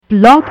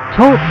Blog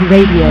Talk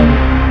Radio.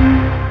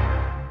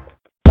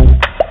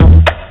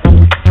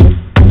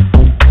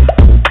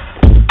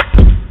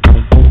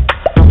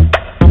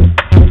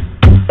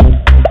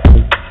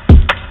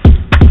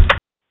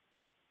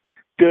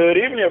 Good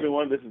evening,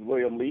 everyone. This is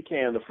William Lee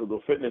Can, the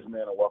Frugal Fitness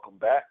Man, and welcome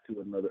back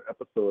to another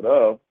episode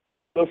of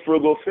the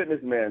Frugal Fitness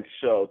Man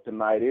Show.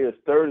 Tonight is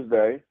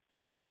Thursday,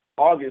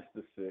 August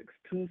the 6th,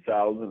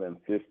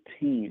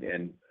 2015,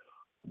 and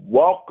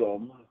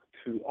welcome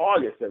to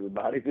August,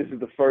 everybody. This is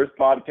the first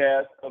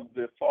podcast of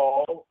the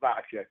fall,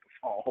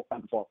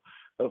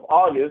 of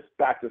August,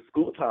 back to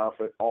school time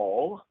for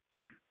all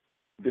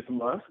this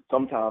month,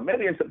 sometime,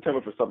 maybe in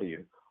September for some of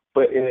you.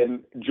 But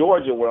in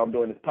Georgia, where I'm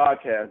doing this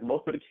podcast,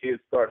 most of the kids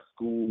start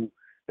school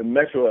in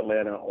Metro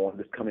Atlanta on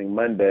this coming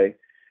Monday,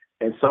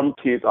 and some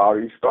kids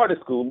already started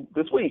school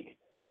this week.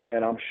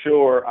 And I'm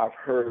sure I've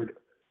heard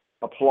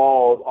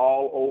applause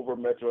all over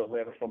Metro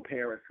Atlanta from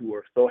parents who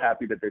are so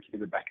happy that their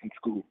kids are back in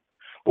school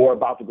or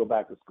about to go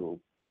back to school.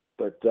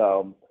 But,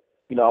 I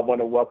want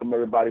to welcome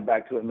everybody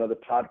back to another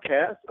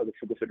podcast of the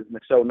Frugal Fitness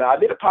Man Show. Now, I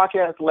did a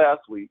podcast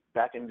last week,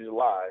 back in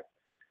July,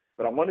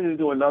 but I wanted to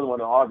do another one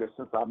in August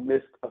since I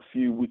missed a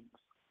few weeks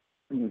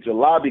in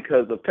July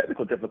because of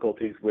technical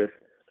difficulties with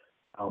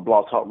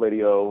Blog Talk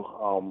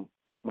Radio,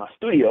 my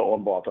studio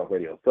on Blog Talk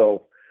Radio.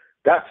 So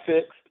that's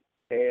fixed.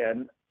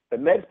 And the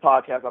next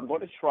podcast, I'm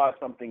going to try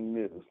something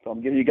new. So I'm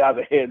giving you guys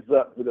a heads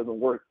up if it doesn't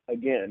work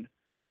again.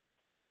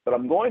 But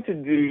I'm going to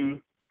do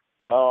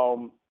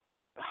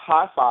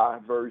hi-fi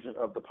version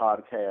of the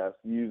podcast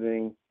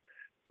using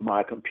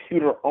my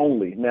computer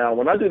only. Now,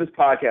 when I do this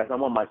podcast,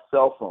 I'm on my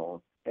cell phone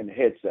and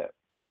headset.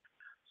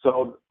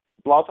 So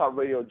Blog Talk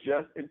Radio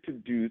just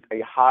introduced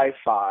a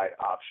hi-fi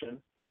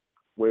option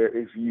where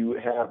if you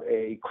have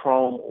a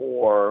Chrome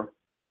or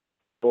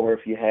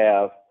if you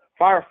have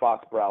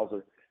Firefox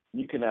browser,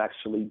 you can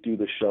actually do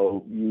the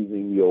show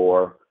using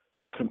your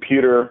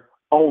computer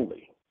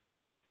only.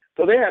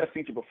 So they had a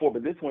feature before,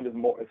 but this one is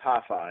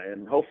hi-fi,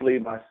 and hopefully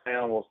my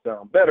sound will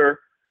sound better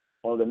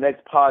on the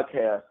next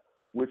podcast,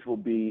 which will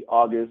be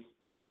August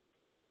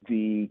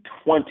the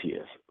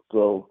 20th.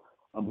 So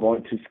I'm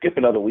going to skip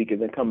another week and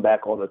then come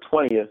back on the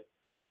 20th.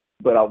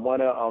 But I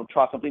want to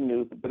try something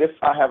new. But if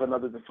I have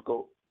another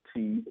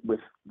difficulty with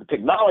the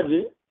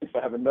technology, if I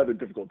have another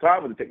difficult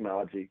time with the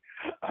technology,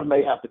 I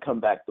may have to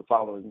come back the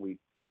following week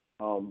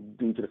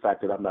due to the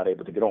fact that I'm not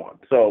able to get on.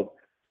 So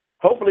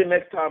hopefully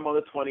next time on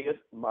the 20th,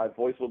 my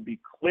voice will be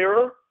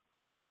clearer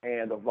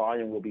and the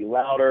volume will be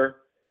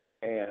louder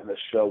and the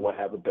show will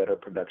have a better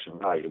production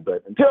value.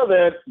 But until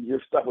then,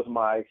 you're stuck with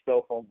my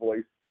cell phone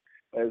voice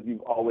as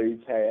you've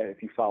always had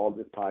if you follow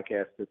this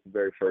podcast since the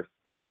very first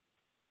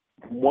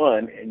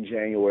one in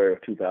January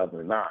of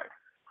 2009.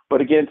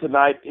 But again,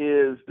 tonight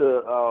is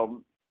the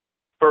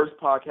first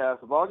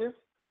podcast of August,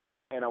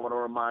 and I want to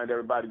remind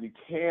everybody you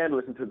can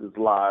listen to this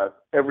live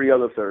every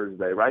other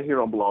Thursday right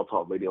here on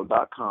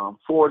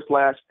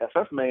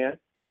blogtalkradio.com/FFman,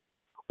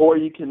 or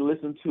you can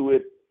listen to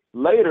it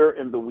later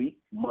in the week,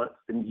 months,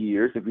 and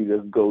years if you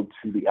just go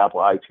to the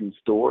Apple iTunes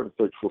store and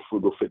search for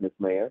Frugal Fitness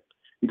Man.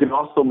 You can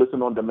also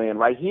listen on demand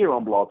right here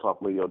on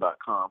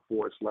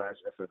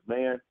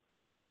blogtalkradio.com/FFman.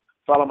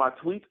 Follow my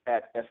tweet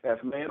at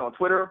FFman on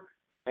Twitter,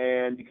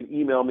 and you can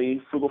email me,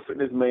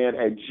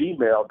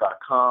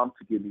 frugalfitnessman@gmail.com,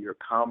 to give me your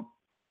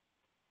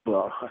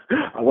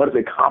I want to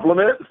say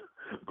compliments,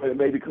 but it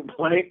may be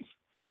complaints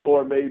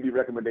or maybe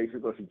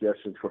recommendations or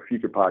suggestions for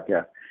future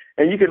podcasts.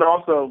 And you can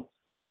also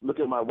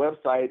look at my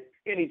website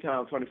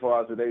anytime, 24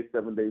 hours a day,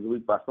 7 days a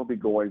week, by simply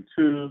going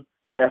to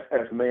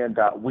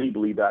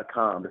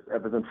ffman.weebly.com. That's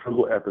F as in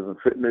frugal, F as in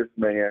fitness,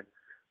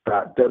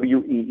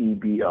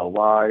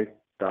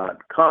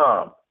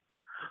 man.weebly.com.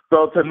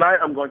 So tonight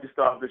I'm going to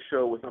start the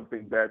show with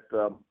something that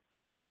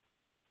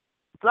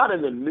it's not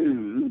in the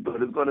news,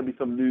 but it's going to be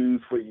some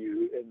news for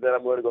you. And then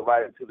I'm going to go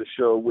right into the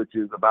show, which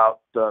is about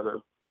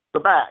the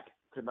back.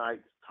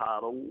 Tonight's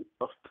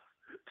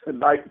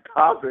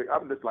topic,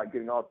 I'm just like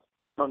getting all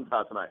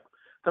tongue-tied tonight.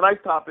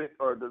 Tonight's topic,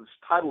 or the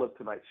title of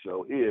tonight's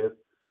show, is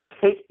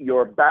Take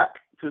Your Back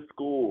to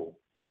School.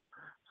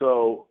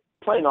 So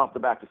playing off the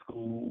back to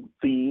school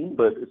theme,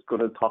 but it's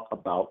going to talk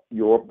about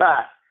your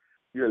back,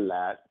 your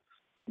lats,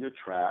 your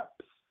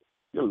traps,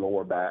 your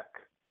lower back,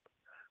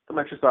 some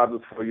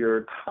exercises for your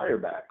entire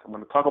back. I'm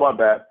going to talk about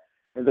that,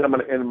 and then I'm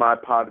going to end my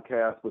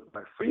podcast with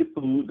my free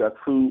food. That's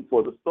food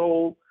for the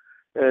soul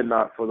and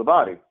not for the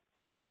body.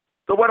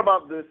 So what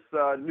about this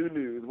new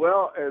news?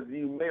 Well, as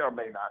you may or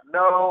may not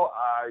know,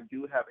 I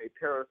do have a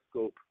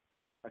Periscope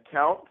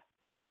account,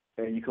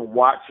 and you can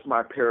watch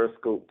my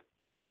Periscope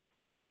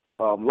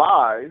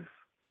live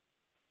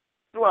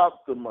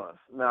throughout the month.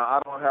 Now, I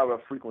don't have a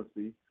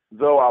frequency,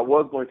 though I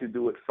was going to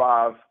do it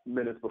 5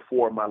 minutes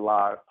before my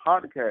live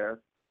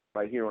podcast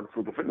right here on the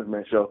Frugal Fitness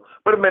Man Show,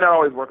 but it may not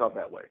always work out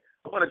that way.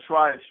 I'm going to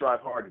try and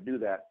strive hard to do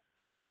that,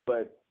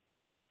 but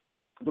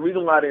the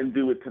reason why I didn't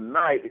do it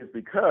tonight is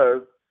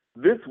because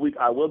this week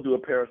I will do a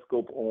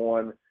Periscope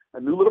on a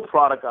new little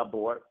product I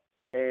bought,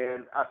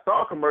 and I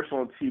saw a commercial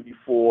on TV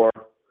for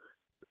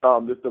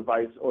this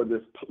device or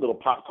this little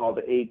pop called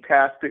the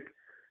Aidtastic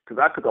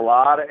because I cook a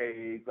lot of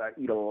eggs. I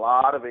eat a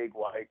lot of egg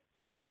whites.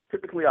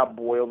 Typically, I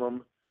boil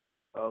them.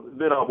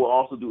 Then I will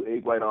also do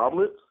egg white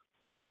omelets.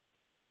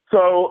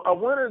 So I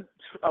wanted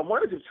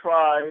to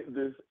try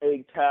this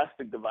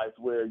egg-tastic device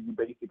where you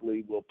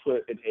basically will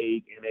put an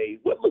egg in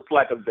what looks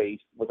like a vase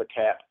with a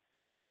cap.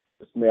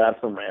 It's made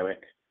out of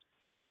ceramic.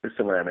 It's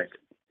ceramic.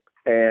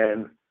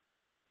 And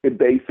it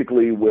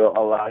basically will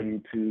allow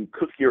you to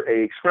cook your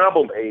eggs,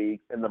 scrambled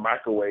eggs, in the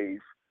microwave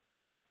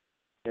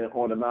and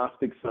on a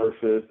nonstick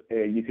surface,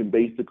 and you can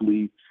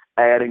basically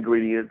add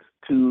ingredients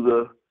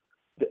to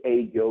the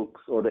egg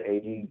yolks or the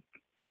egg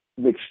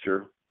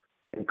mixture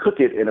and cook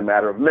it in a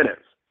matter of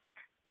minutes.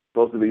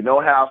 Supposed to be no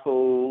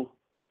hassle,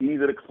 easy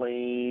to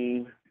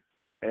clean,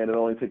 and it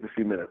only takes a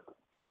few minutes.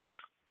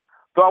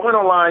 So I went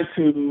online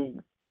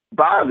to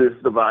buy this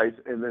device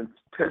and then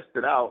test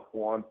it out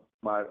on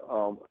my,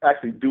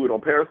 actually do it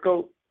on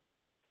Periscope.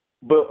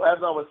 But as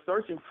I was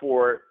searching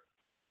for it,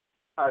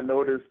 I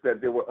noticed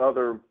that there were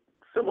other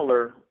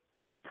similar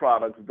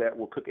products that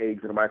will cook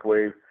eggs in the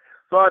microwave.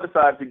 So I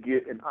decided to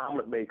get an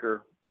omelet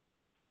maker,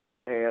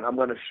 and I'm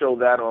going to show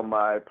that on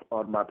my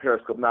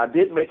Periscope. Now, I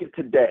did make it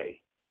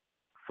today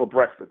for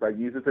breakfast. I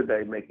used it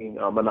today making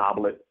an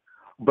omelet,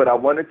 but I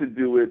wanted to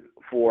do it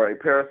for a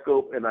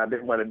Periscope, and I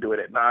didn't want to do it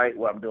at night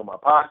while I'm doing my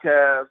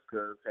podcast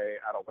because, hey,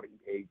 I don't want to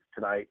eat eggs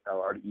tonight. I've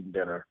already eaten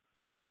dinner.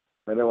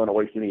 I don't want to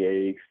waste any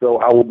eggs. So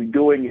I will be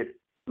doing it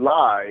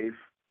live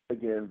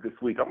again this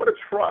week. I'm going to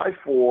try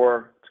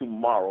for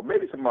tomorrow,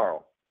 maybe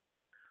tomorrow.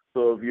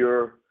 So if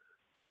you're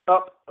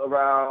up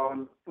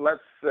around,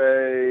 let's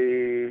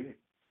say,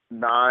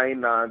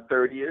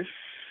 9:30ish,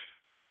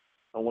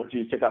 I want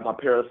you to check out my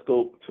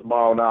Periscope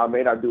tomorrow. Now, I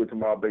may not do it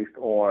tomorrow based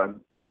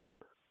on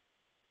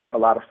a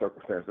lot of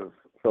circumstances,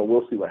 so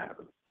we'll see what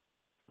happens.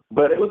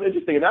 But it was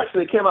interesting, and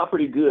actually it came out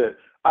pretty good.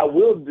 I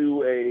will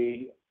do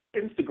a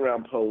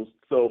Instagram post,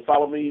 so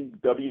follow me,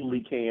 W.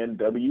 Lee Can,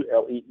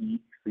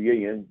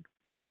 WLEECAN,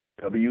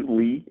 W.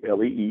 Lee,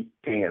 L-E-E,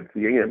 Can,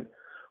 C-A-N,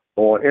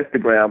 on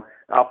Instagram.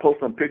 I'll post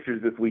some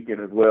pictures this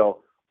weekend as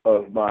well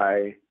of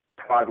my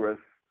progress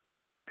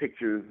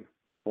pictures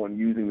on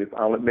using this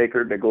omelet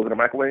maker that goes in the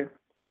microwave.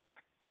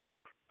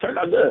 Turned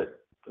out good.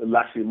 It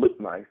actually looked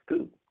nice,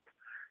 too.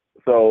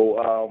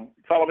 So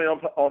follow me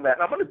on that.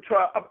 And I'm going to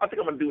try, I think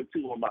I'm going to do it,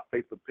 too, on my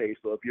Facebook page.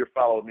 So if you're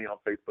following me on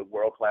Facebook,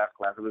 World Class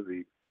Class of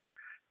Disease.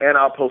 And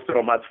I'll post it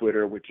on my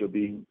Twitter, which will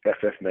be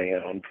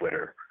FFman on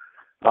Twitter.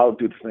 I'll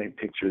do the same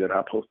picture that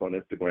I post on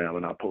Instagram,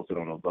 and I'll post it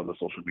on those other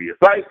social media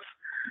sites.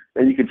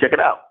 And you can check it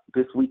out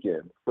this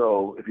weekend.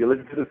 So if you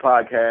listen to this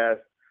podcast,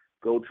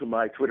 go to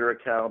my Twitter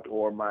account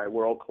or my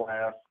World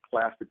Class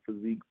Classic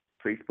Physique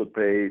Facebook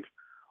page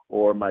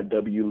or my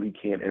W. Lee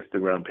Can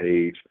Instagram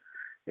page.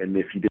 And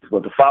if you just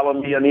want to follow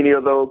me on any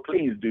of those,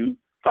 please do.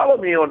 Follow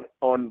me on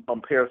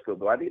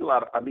Periscope. I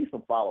need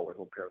some followers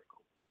on Periscope.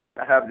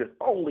 I have just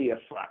only a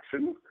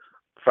fraction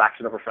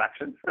of a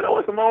fraction, and I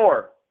want some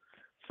more.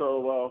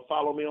 So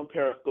follow me on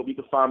Periscope. You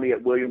can find me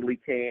at William Lee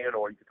Can,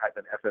 or you can type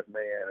in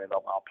FFman, and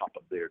I'll pop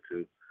up there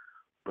too.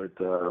 But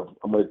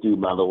I'm going to do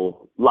my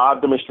little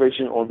live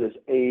demonstration on this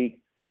egg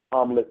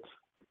omelet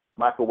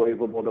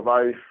microwavable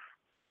device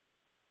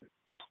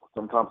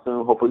sometime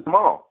soon, hopefully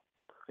tomorrow.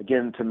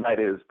 Again, tonight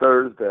is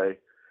Thursday,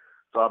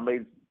 so I may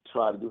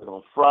try to do it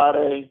on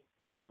Friday,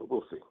 but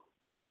we'll see.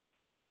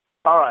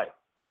 All right.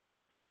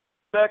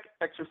 Back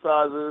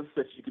exercises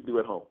that you can do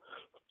at home.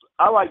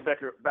 I like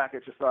back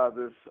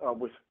exercises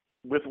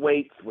with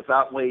weights,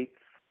 without weights.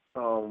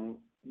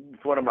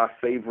 It's one of my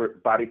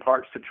favorite body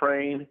parts to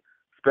train,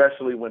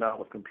 especially when I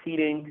was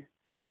competing.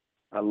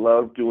 I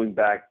love doing the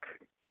back.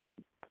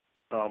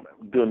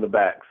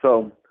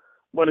 So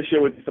I'm going to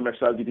share with you some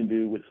exercises you can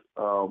do with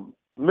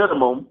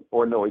minimum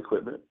or no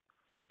equipment.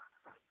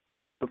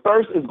 The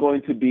first is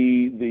going to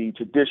be the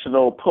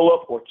traditional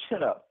pull-up or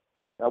chin-up.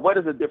 Now, what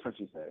is the difference,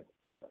 you say?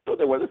 I thought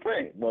they were the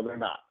same. Well, they're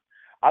not.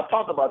 I've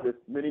talked about this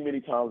many, many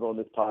times on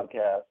this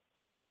podcast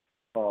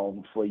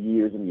for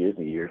years and years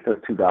and years, since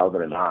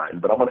 2009.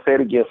 But I'm going to say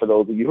it again for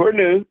those of you who are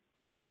new.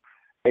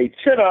 A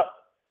chin-up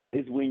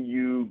is when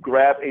you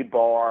grab a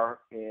bar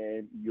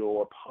and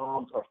your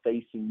palms are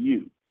facing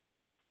you.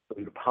 So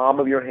the palm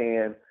of your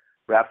hand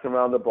wraps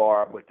around the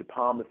bar, but the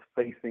palm is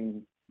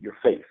facing your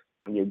face,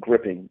 and you're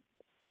gripping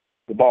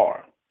the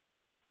bar.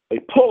 A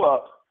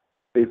pull-up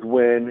is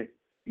when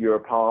your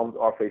palms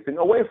are facing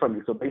away from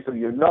you. So basically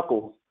your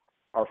knuckles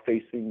are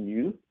facing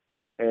you,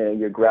 and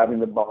you're grabbing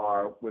the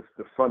bar with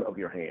the front of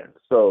your hand.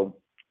 So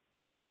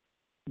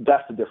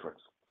that's the difference.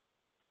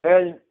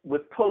 And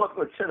with pull-ups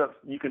or chin-ups,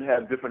 you can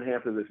have different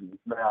hand positions.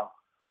 Now,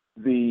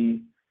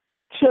 the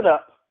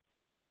chin-up,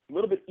 a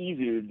little bit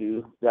easier to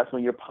do. That's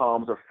when your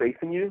palms are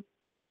facing you.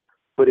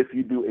 But if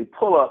you do a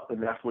pull-up,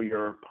 and that's where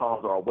your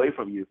palms are away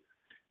from you,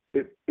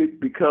 it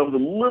becomes a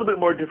little bit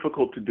more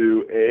difficult to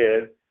do,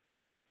 and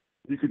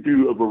you can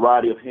do a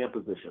variety of hand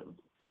positions.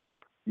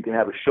 You can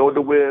have it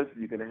shoulder width.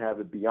 You can have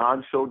it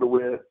beyond shoulder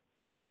width.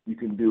 You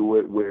can do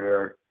it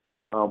where,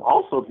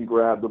 also if you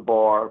grab the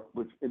bar,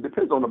 which it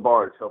depends on the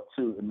bar itself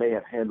too, it may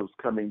have handles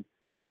coming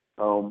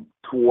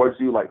towards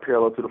you, like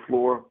parallel to the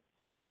floor.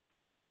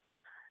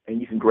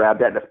 and you can grab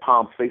that. That's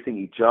palms facing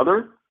each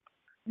other.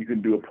 You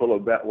can do a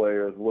pull-up that way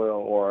as well,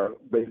 or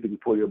basically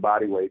pull your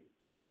body weight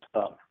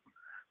up.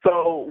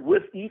 So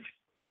with each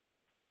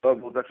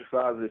of those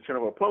exercises, chin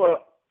up or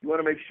pull-up, you want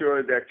to make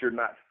sure that you're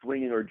not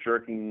swinging or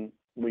jerking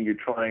when you're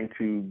trying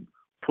to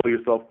pull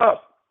yourself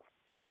up,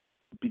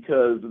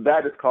 because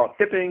that is called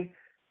hipping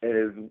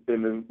and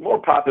is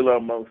more popular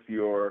amongst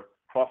your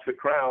CrossFit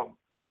crowd.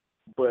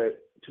 But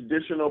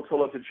traditional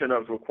pull-ups and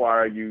chin-ups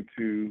require you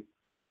to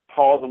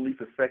pause at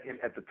least a second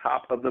at the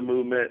top of the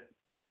movement,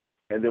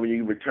 and then when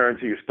you return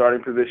to your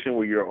starting position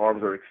where your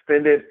arms are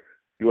extended,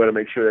 you want to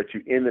make sure that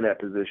you end in that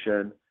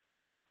position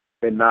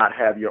and not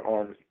have your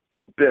arms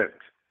bent.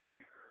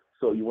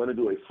 So you want to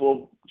do a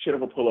full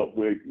chin-up or pull-up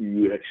where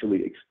you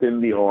actually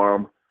extend the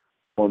arm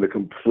on the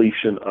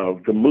completion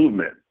of the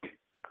movement.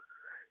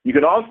 You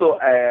can also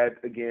add,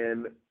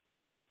 again,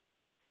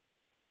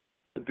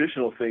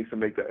 additional things to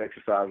make the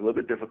exercise a little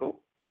bit difficult.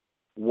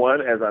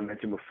 One, as I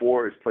mentioned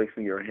before, is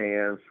placing your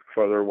hands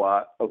further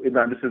wide.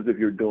 Now, this is if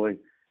you're doing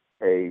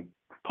a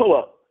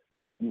pull-up.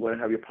 You want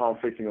to have your palm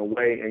facing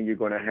away, and you're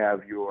going to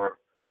have your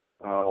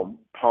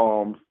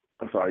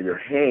your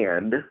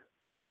hand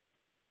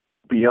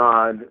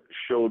beyond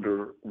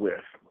shoulder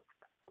width.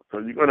 So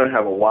you're going to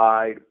have a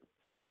wide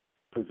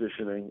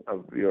positioning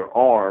of your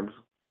arms,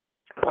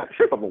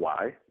 shape of a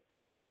Y,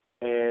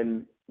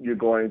 and you're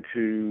going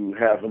to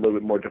have a little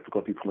bit more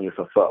difficulty pulling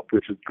yourself up,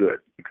 which is good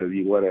because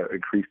you want to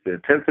increase the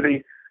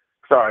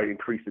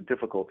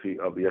difficulty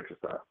of the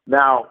exercise.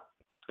 Now,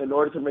 in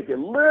order to make it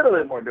a little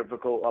bit more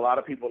difficult, a lot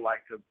of people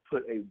like to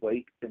put a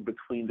weight in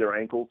between their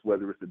ankles,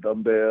 whether it's a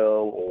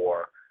dumbbell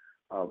or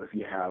if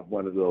you have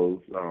one of those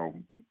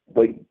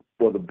weight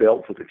or the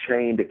belts with a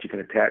chain that you can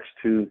attach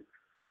to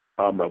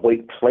a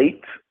weight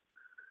plate.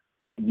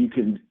 You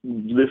can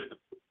lift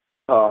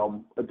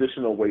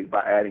additional weight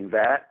by adding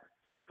that,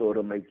 so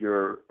it'll make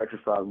your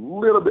exercise a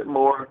little bit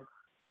more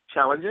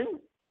challenging,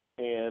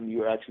 and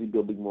you're actually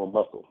building more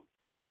muscle.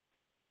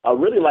 I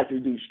really like to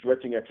do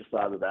stretching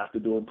exercises after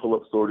doing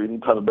pull-ups or any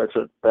kind of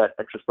back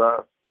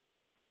exercise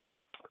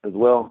as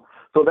well.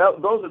 So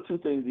those are two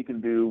things you can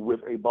do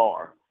with a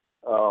bar,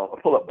 a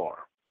pull-up bar.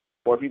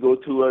 Or if you go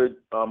to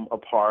a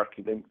park,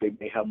 they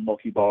may have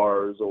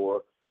multi-bars,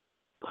 or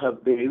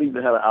they even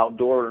have an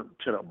outdoor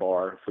chin-up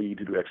bar for you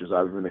to do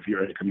exercises. And if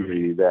you're in a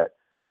community that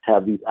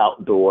have these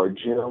outdoor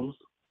gyms,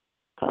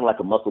 kind of like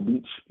a Muscle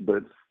Beach, but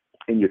it's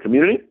in your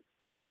community.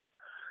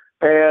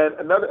 And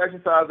another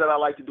exercise that I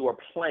like to do are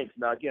planks.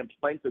 Now, again,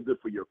 planks are good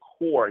for your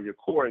core. Your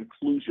core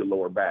includes your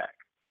lower back.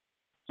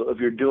 So if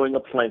you're doing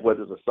a plank,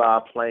 whether it's a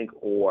side plank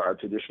or a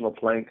traditional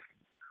plank,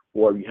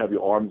 or you have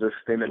your arms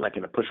extended like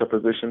in a push-up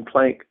position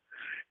plank,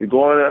 you're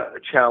going to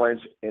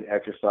challenge and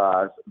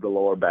exercise the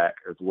lower back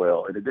as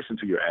well, in addition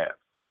to your abs.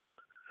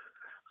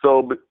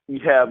 So you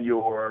have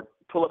your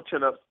pull-up,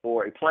 chin-ups,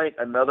 or a plank.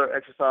 Another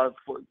exercise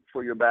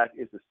for your back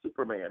is the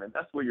Superman, and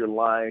that's where you're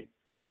lying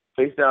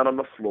face down on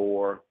the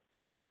floor.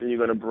 Then you're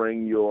going to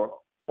bring your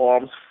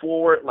arms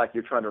forward like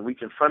you're trying to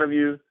reach in front of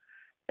you,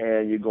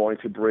 and you're going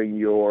to bring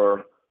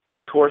your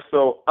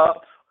torso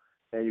up,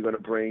 and you're going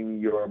to bring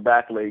your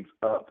back legs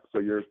up. So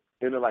you're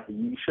in like a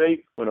U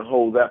shape. You're going to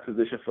hold that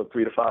position for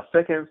 3 to 5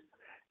 seconds,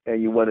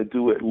 and you want to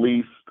do at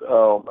least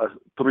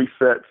 3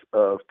 sets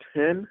of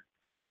 10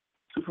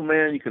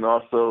 Superman. You can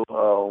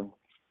also,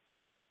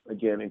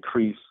 again,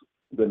 increase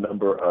the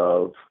number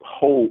of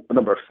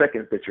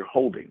seconds that you're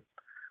holding.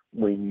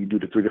 When you do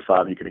the 3 to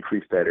 5, you can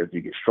increase that as you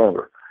get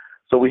stronger.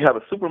 So we have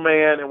a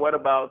Superman, and what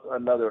about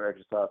another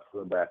exercise for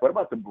the back? What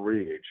about the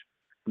bridge?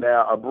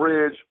 Now, a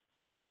bridge,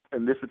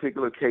 in this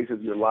particular case, is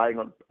you're lying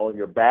on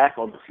your back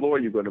on the floor.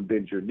 You're going to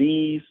bend your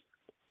knees.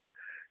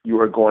 You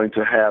are going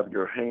to have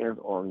your hands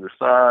on your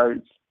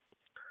sides,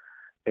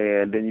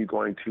 and then you're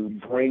going to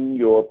bring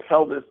your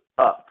pelvis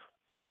up.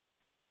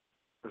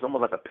 It's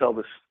almost like a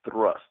pelvis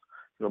thrust.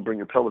 You're going to bring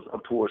your pelvis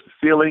up towards the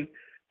ceiling.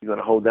 You're going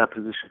to hold that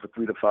position for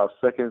 3 to 5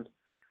 seconds,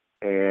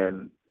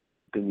 and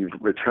then you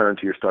return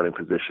to your starting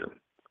position.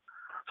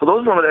 So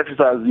those are some of the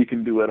exercises you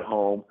can do at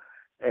home,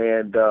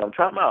 and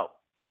try them out.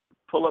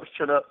 Pull-ups,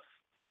 chin-ups,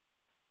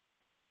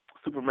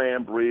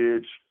 Superman,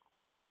 bridge,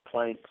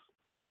 planks,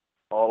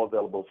 all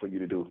available for you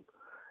to do.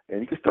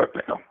 And you can start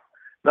now.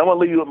 Now I want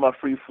to leave you with my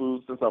free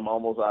food. Since I'm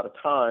almost out of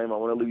time, I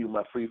want to leave you with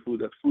my free food.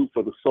 That's food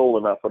for the soul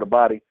and not for the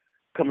body,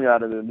 coming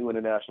out of the New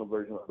International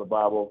Version of the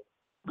Bible,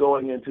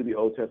 going into the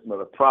Old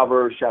Testament of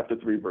Proverbs, chapter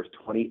 3, verse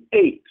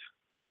 28.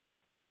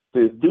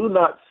 Says, do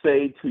not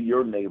say to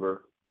your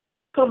neighbor,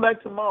 come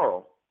back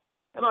tomorrow,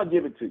 and I'll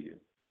give it to you,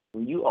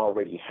 when you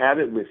already have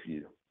it with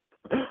you.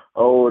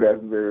 Oh,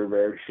 that's very,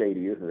 very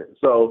shady, isn't it?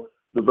 So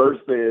the verse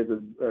says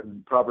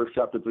in Proverbs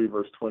chapter 3,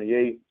 verse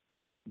 28,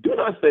 do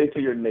not say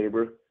to your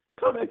neighbor,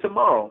 come back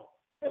tomorrow,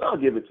 and I'll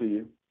give it to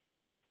you,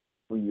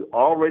 when you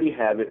already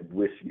have it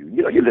with you.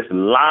 You know, you're just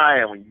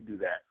lying when you do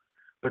that.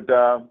 But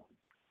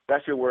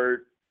that's your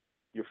word,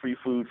 your free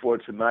food for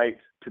tonight,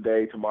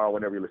 today, tomorrow,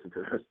 whenever you listen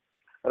to this.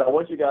 And I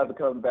want you guys to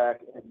come back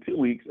in 2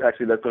 weeks.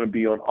 Actually, that's going to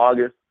be on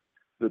August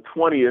the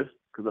 20th,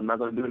 because I'm not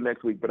going to do it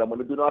next week, but I'm going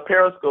to do it on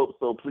Periscope.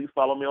 So please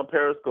follow me on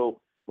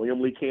Periscope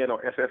William Lee Can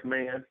or FF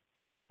Man.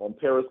 On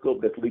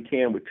Periscope, that's Lee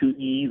Can with 2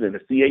 E's and a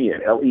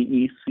C-A-N,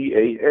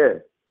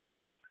 Leecan.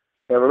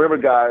 And remember,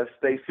 guys,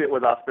 stay fit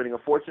without spending a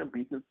fortune.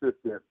 Be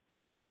consistent.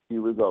 See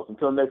results.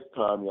 Until next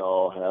time,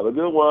 y'all, have a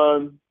good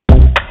one.